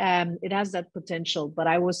 It has that potential, but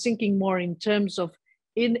I was thinking more in terms of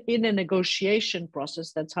in a negotiation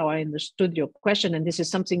process. That's how I understood your question, and this is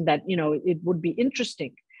something that it would be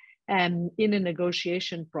interesting, in a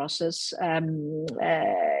negotiation process,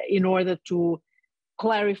 in order to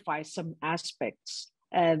clarify some aspects,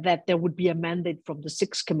 that there would be a mandate from the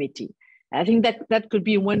Sixth Committee. I think that could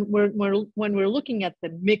be when we're looking at the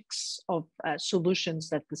mix of solutions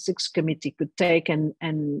that the Sixth Committee could take, and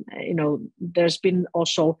there's been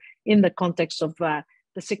also in the context of the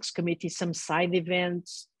Sixth Committee some side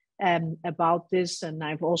events about this, and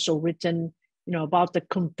I've also written about the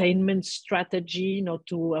containment strategy,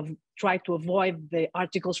 to try to avoid the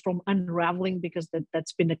articles from unraveling, because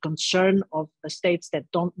that's been a concern of the states that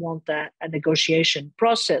don't want a negotiation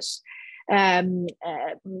process.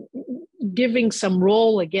 Giving some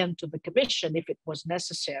role again to the Commission if it was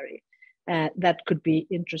necessary, that could be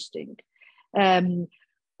interesting. On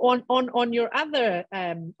your other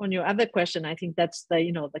question, I think that's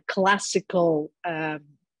the classical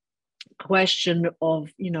question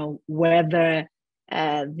of whether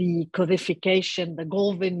the codification, the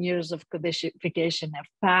golden years of codification have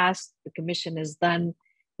passed. The Commission has done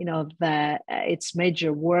its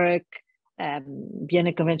major work,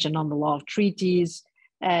 Vienna Convention on the Law of Treaties.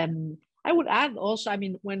 I would add also, I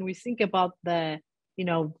mean, when we think about the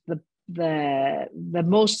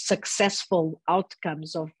most successful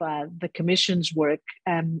outcomes of the Commission's work,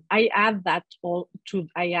 I add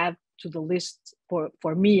to the list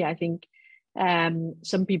for me. I think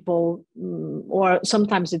some people, or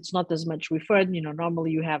sometimes it's not as much referred.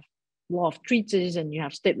 Normally you have law of treaties and you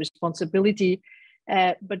have state responsibility.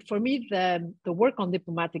 But for me, the work on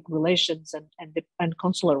diplomatic relations and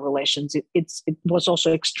consular relations, it was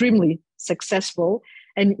also extremely successful.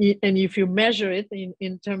 And if you measure it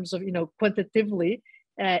in terms of quantitatively,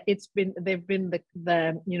 they've been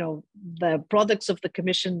the products of the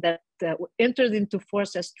Commission that entered into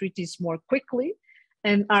force as treaties more quickly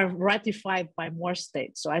and are ratified by more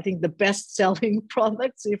states. So I think the best-selling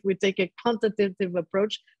products, if we take a quantitative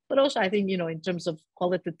approach, but also I think in terms of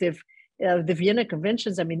qualitative. The Vienna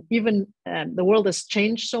Conventions, I mean, even the world has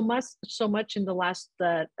changed so much in the last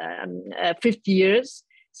 50 years,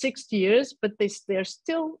 60 years, but they're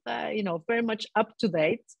still, very much up to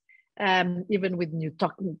date, even with new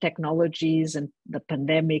technologies and the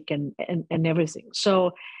pandemic and everything.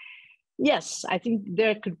 So, yes, I think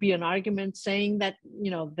there could be an argument saying that,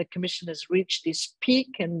 the Commission has reached this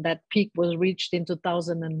peak, and that peak was reached in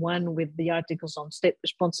 2001 with the Articles on State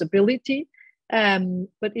Responsibility.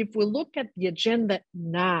 But if we look at the agenda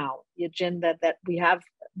now, the agenda that we have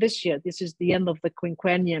this year, this is the end of the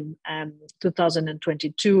quinquennium,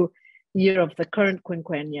 2022, year of the current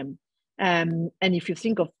quinquennium. And if you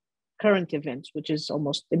think of current events, which is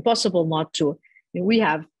almost impossible not to, we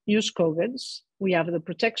have use cogens, we have the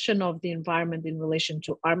protection of the environment in relation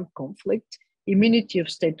to armed conflict, immunity of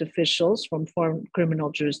state officials from foreign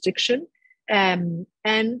criminal jurisdiction, and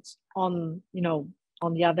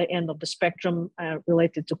on the other end of the spectrum,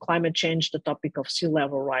 related to climate change, the topic of sea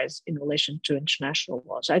level rise in relation to international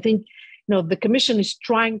law. So I think, the Commission is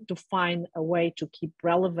trying to find a way to keep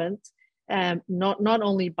relevant, not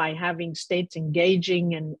only by having states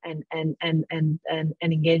engaging and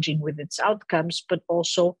engaging with its outcomes, but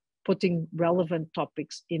also putting relevant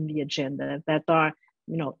topics in the agenda that are,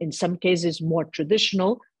 in some cases more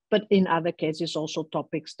traditional, but in other cases also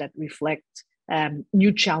topics that reflect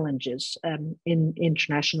new challenges in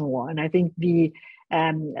international law. And I think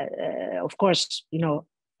of course,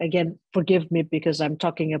 again, forgive me because I'm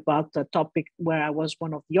talking about a topic where I was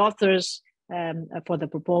one of the authors for the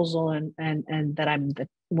proposal and that I'm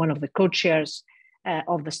one of the co-chairs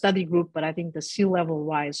of the study group. But I think the sea level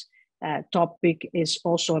rise topic is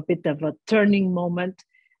also a bit of a turning moment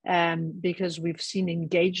because we've seen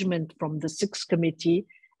engagement from the Sixth Committee,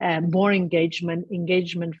 more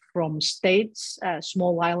engagement from states,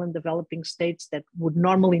 small island developing states that would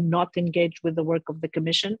normally not engage with the work of the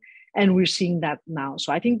Commission. And we're seeing that now.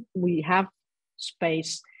 So I think we have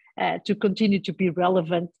space to continue to be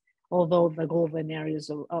relevant, although the golden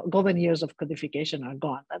years of codification are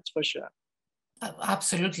gone, that's for sure.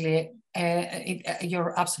 Absolutely.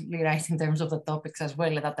 You're absolutely right in terms of the topics as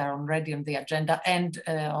well that are already on the agenda, and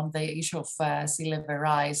on the issue of sea level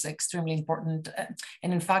rise, extremely important,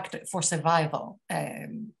 and in fact for survival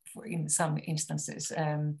in some instances,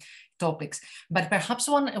 topics. But perhaps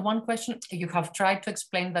one question, you have tried to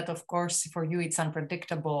explain that of course for you it's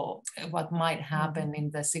unpredictable what might happen in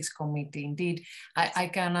the Sixth Committee. Indeed, I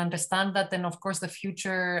can understand that, and of course the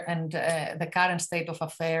future and the current state of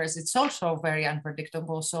affairs, it's also very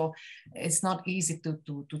unpredictable, so it's not easy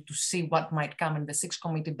to see what might come in the Sixth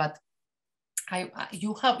Committee. But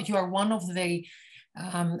you are one of the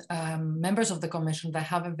members of the Commission that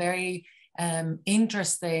have a very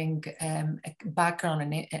interesting background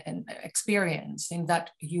and experience in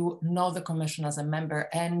that you know the Commission as a member,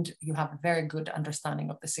 and you have a very good understanding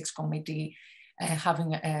of the Sixth Committee,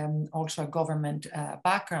 having also a government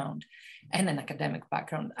background and an academic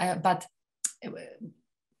background. But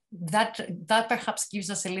that perhaps gives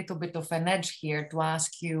us a little bit of an edge here to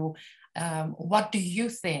ask you, what do you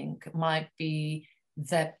think might be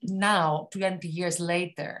now, 20 years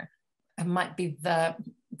later, might be the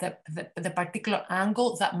particular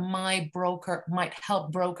angle that might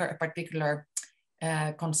help broker a particular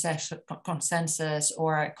consensus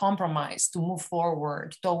or a compromise to move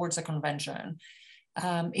forward towards a convention?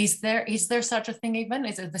 Is there such a thing even?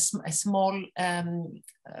 Is it a small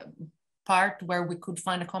part where we could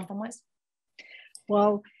find a compromise?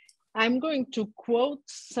 Well, I'm going to quote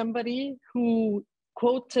somebody who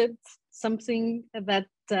quoted something that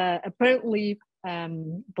apparently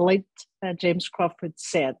the late James Crawford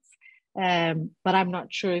said, but I'm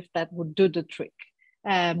not sure if that would do the trick.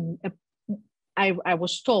 I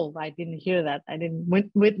was told, I didn't hear that, I didn't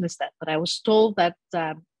witness that, but I was told that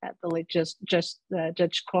the late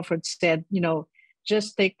Judge Crawford said,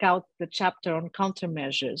 just take out the chapter on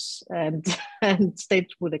countermeasures and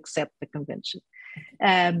states would accept the convention.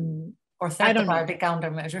 Or third-party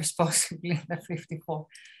countermeasures, possibly the 54.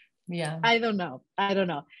 Yeah. I don't know.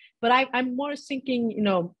 But I'm more thinking,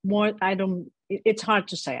 it's hard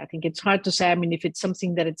to say. I think it's hard to say. I mean, if it's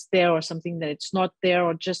something that it's there or something that it's not there,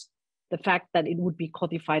 or just the fact that it would be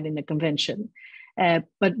codified in the convention.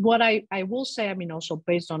 But what I will say, I mean, also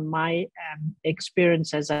based on my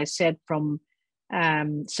experience, as I said, from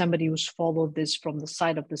somebody who's followed this from the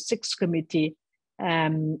side of the Sixth Committee,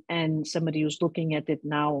 and somebody who's looking at it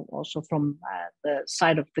now also from the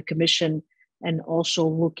side of the Commission, and also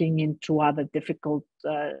looking into other difficult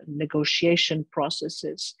negotiation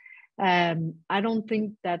processes. I don't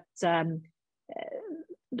think that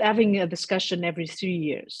having a discussion every 3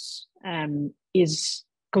 years is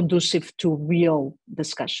conducive to real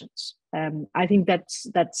discussions. I think that's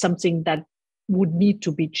something that would need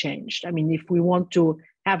to be changed. I mean, if we want to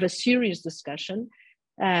have a serious discussion,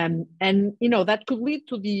 and that could lead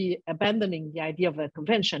to the abandoning the idea of a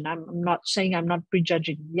convention. I'm not saying I'm not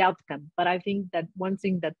prejudging the outcome, but I think that one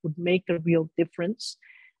thing that would make a real difference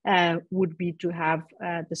would be to have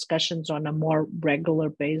discussions on a more regular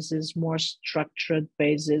basis, more structured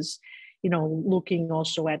basis, looking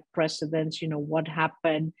also at precedents, what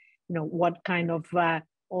happened, what kind of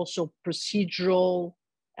also procedural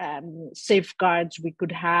safeguards we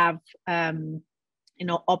could have,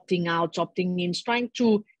 opting out, opting in,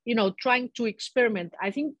 trying to experiment. I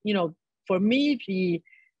think, for me,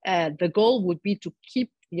 the goal would be to keep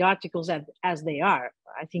the articles as they are.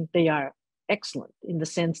 I think they are excellent in the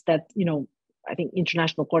sense that, I think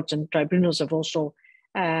international courts and tribunals have also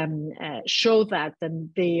show that, and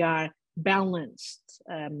they are balanced.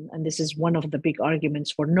 And this is one of the big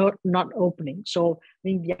arguments for not opening. So I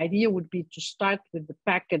think the idea would be to start with the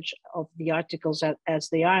package of the articles as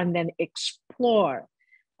they are, and then explore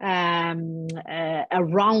around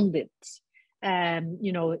it,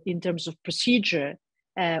 in terms of procedure,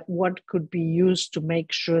 what could be used to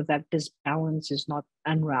make sure that this balance is not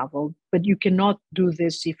unraveled. But you cannot do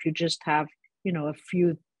this if you just have, a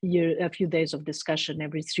few days of discussion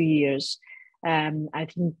every 3 years. I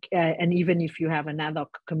think, and even if you have an ad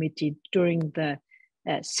hoc committee during the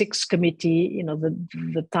Sixth Committee,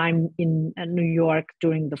 the time in New York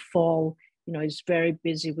during the fall, is very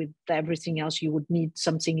busy with everything else. You would need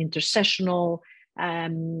something intercessional.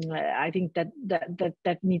 I think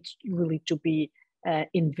that needs really to be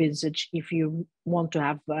envisaged if you want to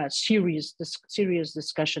have a serious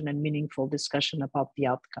discussion and meaningful discussion about the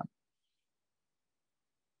outcome.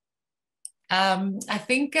 I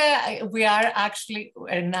think we are actually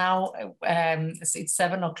now, it's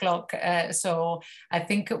 7 o'clock, so I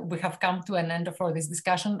think we have come to an end for this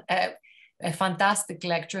discussion. A fantastic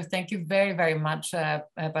lecture. Thank you very, very much,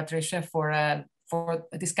 Patrícia, for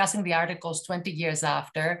discussing the articles 20 years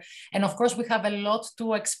after. And of course, we have a lot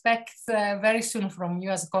to expect very soon from you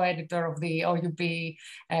as co-editor of the OUP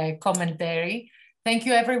commentary. Thank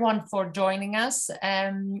you everyone for joining us,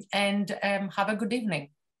 and have a good evening.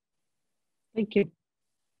 Thank you.